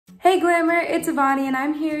Hey Glamour, it's Avani and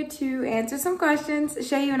I'm here to answer some questions,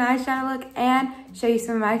 show you an eyeshadow look, and show you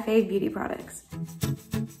some of my fave beauty products.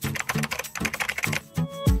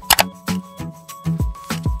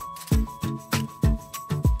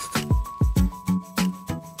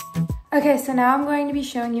 Okay, so now I'm going to be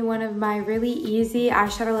showing you one of my really easy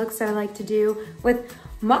eyeshadow looks that I like to do with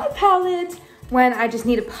my palette when I just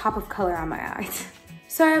need a pop of color on my eyes.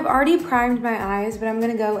 So I've already primed my eyes, but I'm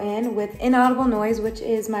gonna go in with Inaudible Noise, which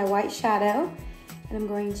is my white shadow. And I'm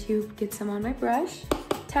going to get some on my brush,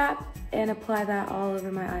 tap, and apply that all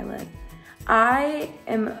over my eyelid. I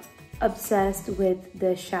am obsessed with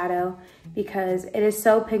this shadow because it is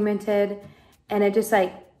so pigmented and it just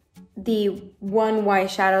like the one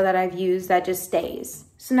white shadow that I've used that just stays.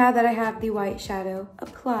 So now that I have the white shadow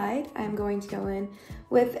applied, I'm going to go in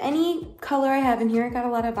with any color I have in here. I got a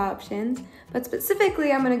lot of options, but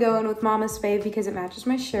specifically I'm gonna go in with Mama's Fave because it matches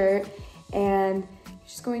my shirt. And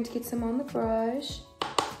just going to get some on the brush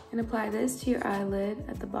and apply this to your eyelid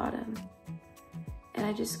at the bottom. And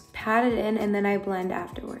I just pat it in and then I blend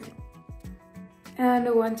afterward. And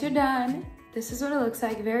once you're done, this is what it looks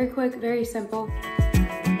like. Very quick, very simple.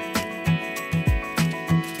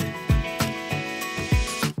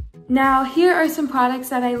 Now, here are some products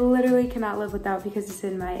that I literally cannot live without because it's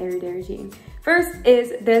in my everyday routine. First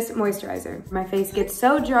is this moisturizer. My face gets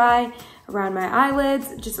so dry around my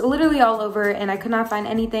eyelids, just literally all over, and I could not find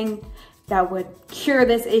anything that would cure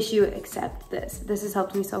this issue except this. This has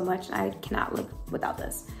helped me so much, and I cannot live without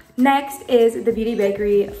this. Next is the Beauty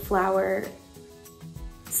Bakery Flour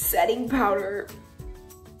Setting Powder.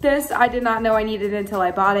 This, I did not know I needed until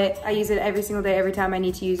I bought it. I use it every single day, every time I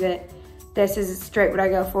need to use it. This is straight what I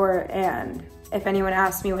go for, and if anyone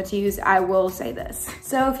asks me what to use, I will say this.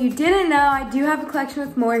 So if you didn't know, I do have a collection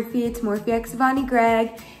with Morphe. It's Morphe x Avani Gregg,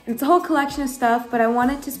 and it's a whole collection of stuff, but I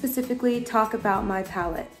wanted to specifically talk about my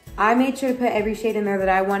palette. I made sure to put every shade in there that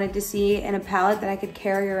I wanted to see in a palette that I could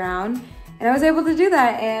carry around, and I was able to do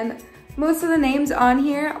that, and most of the names on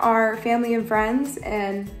here are family and friends,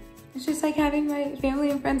 and it's just like having my family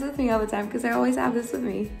and friends with me all the time because I always have this with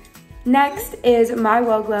me. Next is my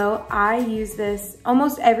Well Glow. I use this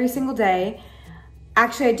almost every single day.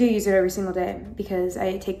 Actually, I do use it every single day because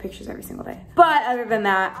I take pictures every single day. But other than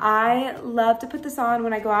that, I love to put this on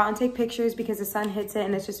when I go out and take pictures because the sun hits it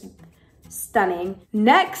and it's just stunning.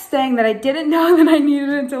 Next thing that I didn't know that I needed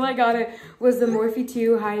until I got it was the Morphe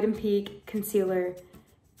 2 Hide and Peak Concealer.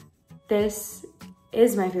 This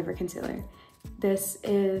is my favorite concealer. This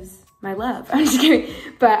is my love. I'm just kidding.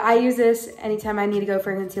 But I use this anytime I need to go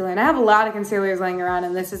for a concealer. And I have a lot of concealers laying around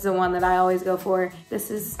and this is the one that I always go for.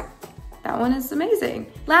 That one is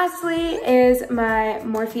amazing. Lastly is my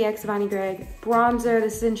Morphe x Avani Gregg bronzer.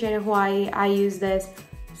 This is in shade Hawaii. I use this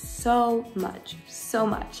so much, so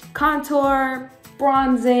much. Contour,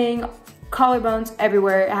 bronzing, collarbones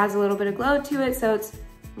everywhere. It has a little bit of glow to it, so it's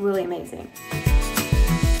really amazing.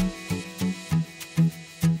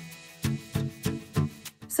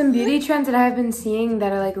 Some beauty trends that I've been seeing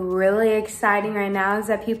that are like really exciting right now is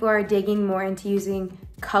that people are digging more into using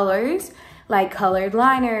colors, like colored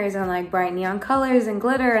liners and like bright neon colors and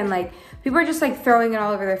glitter, and like people are just like throwing it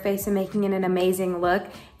all over their face and making it an amazing look.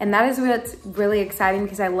 And that is what's really exciting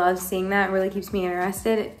because I love seeing that. It really keeps me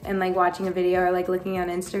interested in like watching a video or like looking on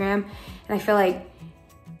Instagram. And I feel like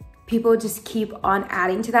people just keep on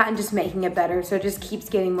adding to that and just making it better, so it just keeps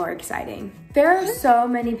getting more exciting. There are so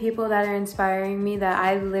many people that are inspiring me that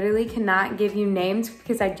I literally cannot give you names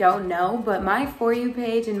because I don't know, but my For You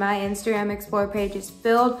page and my Instagram Explore page is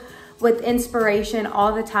filled with inspiration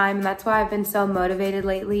all the time, and that's why I've been so motivated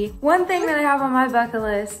lately. One thing that I have on my bucket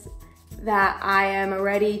list that I am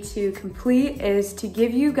ready to complete is to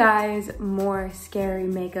give you guys more scary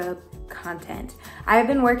makeup content. I have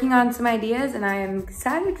been working on some ideas and I am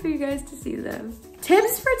excited for you guys to see them.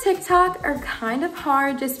 Tips for TikTok are kind of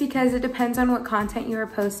hard just because it depends on what content you are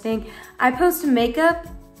posting. I post makeup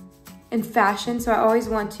and fashion, so I always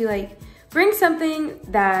want to like bring something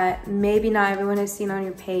that maybe not everyone has seen on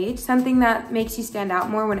your page, something that makes you stand out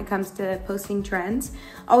more when it comes to posting trends.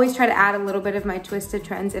 Always try to add a little bit of my twist to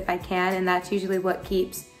trends if I can, and that's usually what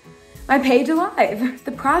keeps my page alive.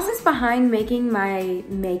 The process behind making my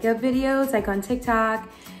makeup videos, like on TikTok,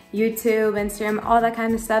 YouTube, Instagram, all that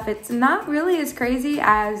kind of stuff, it's not really as crazy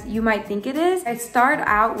as you might think it is. I start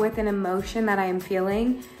out with an emotion that I am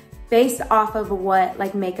feeling based off of what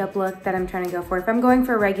like makeup look that I'm trying to go for. If I'm going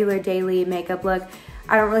for a regular daily makeup look,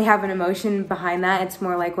 I don't really have an emotion behind that. It's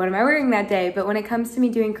more like, what am I wearing that day? But when it comes to me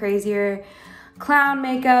doing crazier clown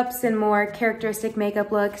makeups and more characteristic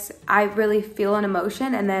makeup looks, I really feel an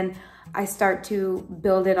emotion and then I start to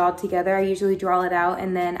build it all together. I usually draw it out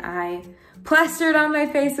and then I plastered on my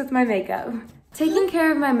face with my makeup. Taking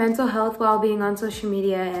care of my mental health while being on social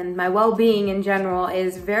media and my well-being in general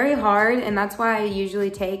is very hard, and that's why I usually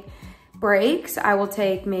take breaks. I will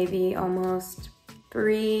take maybe almost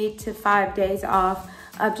 3 to 5 days off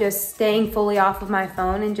of just staying fully off of my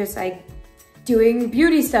phone and just like doing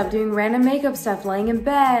beauty stuff, doing random makeup stuff, laying in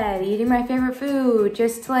bed, eating my favorite food,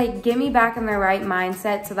 just to like get me back in the right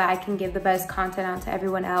mindset so that I can give the best content out to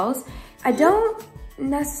everyone else. I don't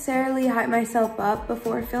necessarily hype myself up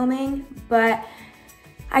before filming, but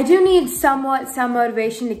I do need some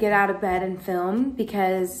motivation to get out of bed and film,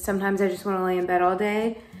 because sometimes I just want to lay in bed all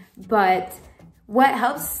day. But what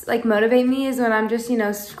helps like motivate me is when I'm just, you know,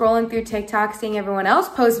 scrolling through TikTok, seeing everyone else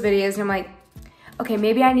post videos, and I'm like, okay,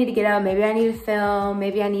 maybe I need to get up, maybe I need to film,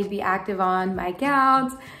 maybe I need to be active on my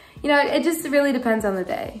accounts. You know, it just really depends on the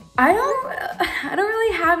day. I don't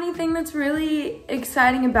really have anything that's really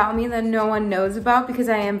exciting about me that no one knows about, because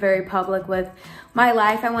I am very public with my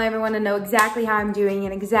life. I want everyone to know exactly how I'm doing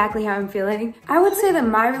and exactly how I'm feeling. I would say that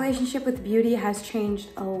my relationship with beauty has changed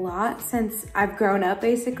a lot since I've grown up,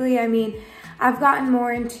 basically. I mean, I've gotten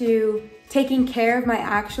more into taking care of my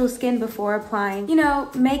actual skin before applying, you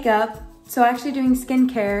know, makeup. So actually doing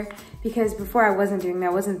skincare, because before I wasn't doing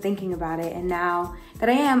that, I wasn't thinking about it. And now that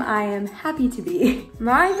I am happy to be.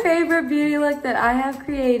 My favorite beauty look that I have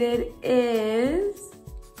created is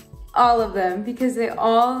all of them, because they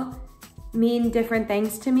all mean different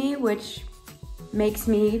things to me, which makes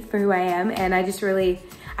me for who I am. And I can't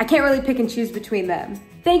really pick and choose between them.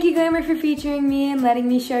 Thank you, Glamour, for featuring me and letting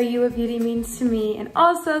me show you what beauty means to me. And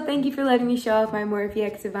also, thank you for letting me show off my Morphe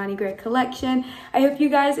x Avani Gregg collection. I hope you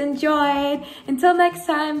guys enjoyed. Until next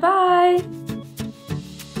time, bye!